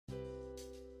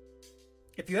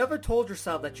If you ever told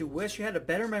yourself that you wish you had a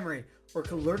better memory or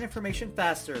could learn information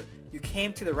faster, you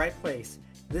came to the right place.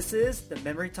 This is the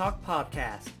Memory Talk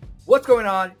Podcast. What's going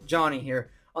on? Johnny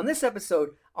here. On this episode,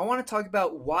 I want to talk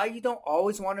about why you don't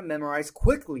always want to memorize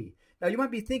quickly. Now, you might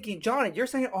be thinking, Johnny, you're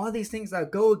saying all these things that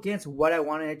go against what I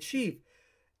want to achieve.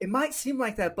 It might seem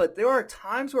like that, but there are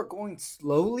times where going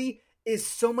slowly is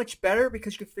so much better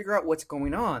because you can figure out what's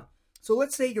going on. So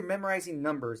let's say you're memorizing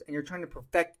numbers and you're trying to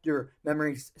perfect your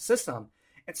memory system.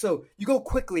 And so you go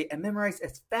quickly and memorize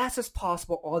as fast as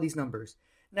possible all these numbers.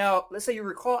 Now, let's say you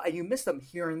recall and you miss them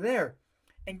here and there.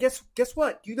 And guess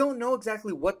what? You don't know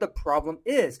exactly what the problem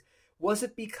is. Was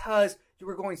it because you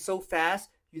were going so fast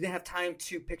you didn't have time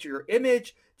to picture your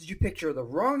image? Did you picture the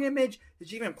wrong image?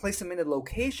 Did you even place them in a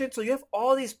location? So you have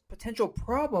all these potential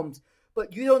problems,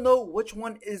 but you don't know which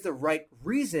one is the right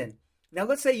reason. Now,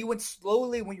 let's say you went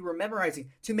slowly when you were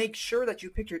memorizing to make sure that you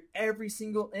pictured every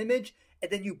single image and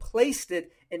then you placed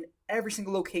it in every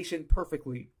single location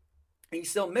perfectly, and you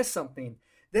still missed something.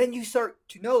 Then you start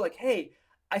to know, like, hey,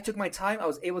 I took my time. I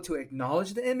was able to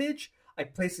acknowledge the image. I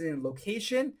placed it in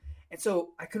location, and so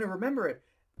I couldn't remember it.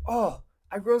 Oh,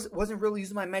 I wasn't really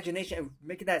using my imagination and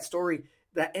making that story,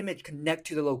 that image connect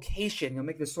to the location.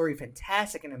 Make the story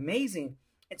fantastic and amazing.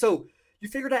 And so you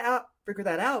figure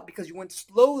that out because you went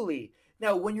slowly.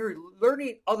 Now, when you're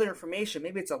learning other information,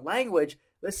 maybe it's a language.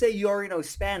 Let's say you already know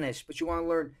Spanish, but you want to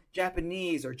learn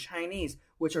Japanese or Chinese,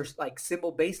 which are like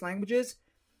symbol-based languages.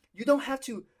 You don't have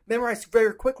to memorize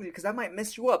very quickly because that might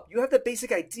mess you up. You have the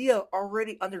basic idea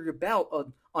already under your belt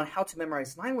on how to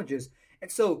memorize languages.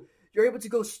 And so you're able to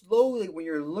go slowly when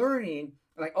you're learning.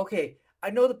 Like, okay,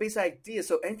 I know the basic idea,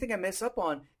 so anything I mess up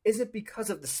on isn't because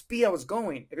of the speed I was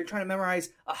going. If you're trying to memorize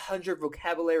 100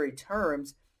 vocabulary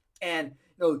terms and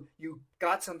you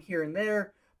got some here and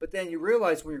there, but then you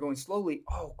realize when you're going slowly,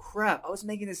 oh crap, I was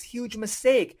making this huge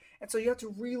mistake. And so you have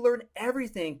to relearn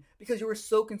everything because you were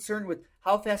so concerned with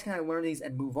how fast can I learn these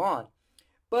and move on.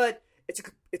 But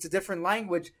it's a different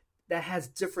language that has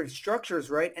different structures,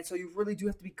 right? And so you really do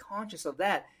have to be conscious of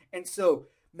that. And so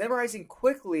memorizing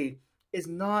quickly is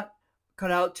not cut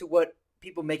out to what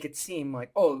people make it seem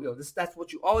like, that's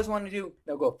what you always want to do.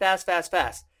 Now go fast, fast,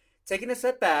 fast. Taking a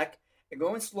step back and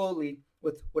going slowly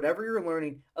with whatever you're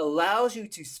learning allows you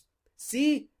to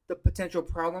see the potential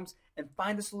problems and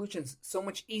find the solutions so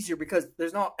much easier because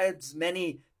there's not as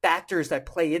many factors that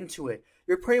play into it.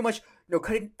 You're pretty much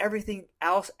cutting everything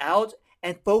else out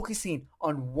and focusing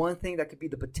on one thing that could be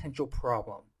the potential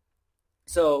problem.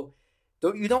 So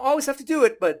you don't always have to do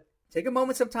it, but take a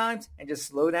moment sometimes and just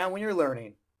slow down when you're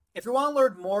learning. If you want to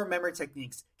learn more memory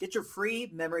techniques, get your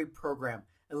free memory program.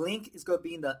 A link is going to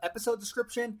be in the episode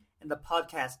description and the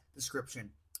podcast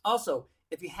description. Also,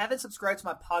 if you haven't subscribed to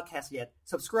my podcast yet,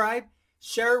 subscribe,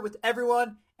 share it with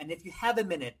everyone, and if you have a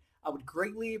minute, I would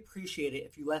greatly appreciate it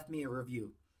if you left me a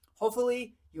review.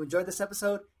 Hopefully, you enjoyed this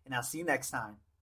episode, and I'll see you next time.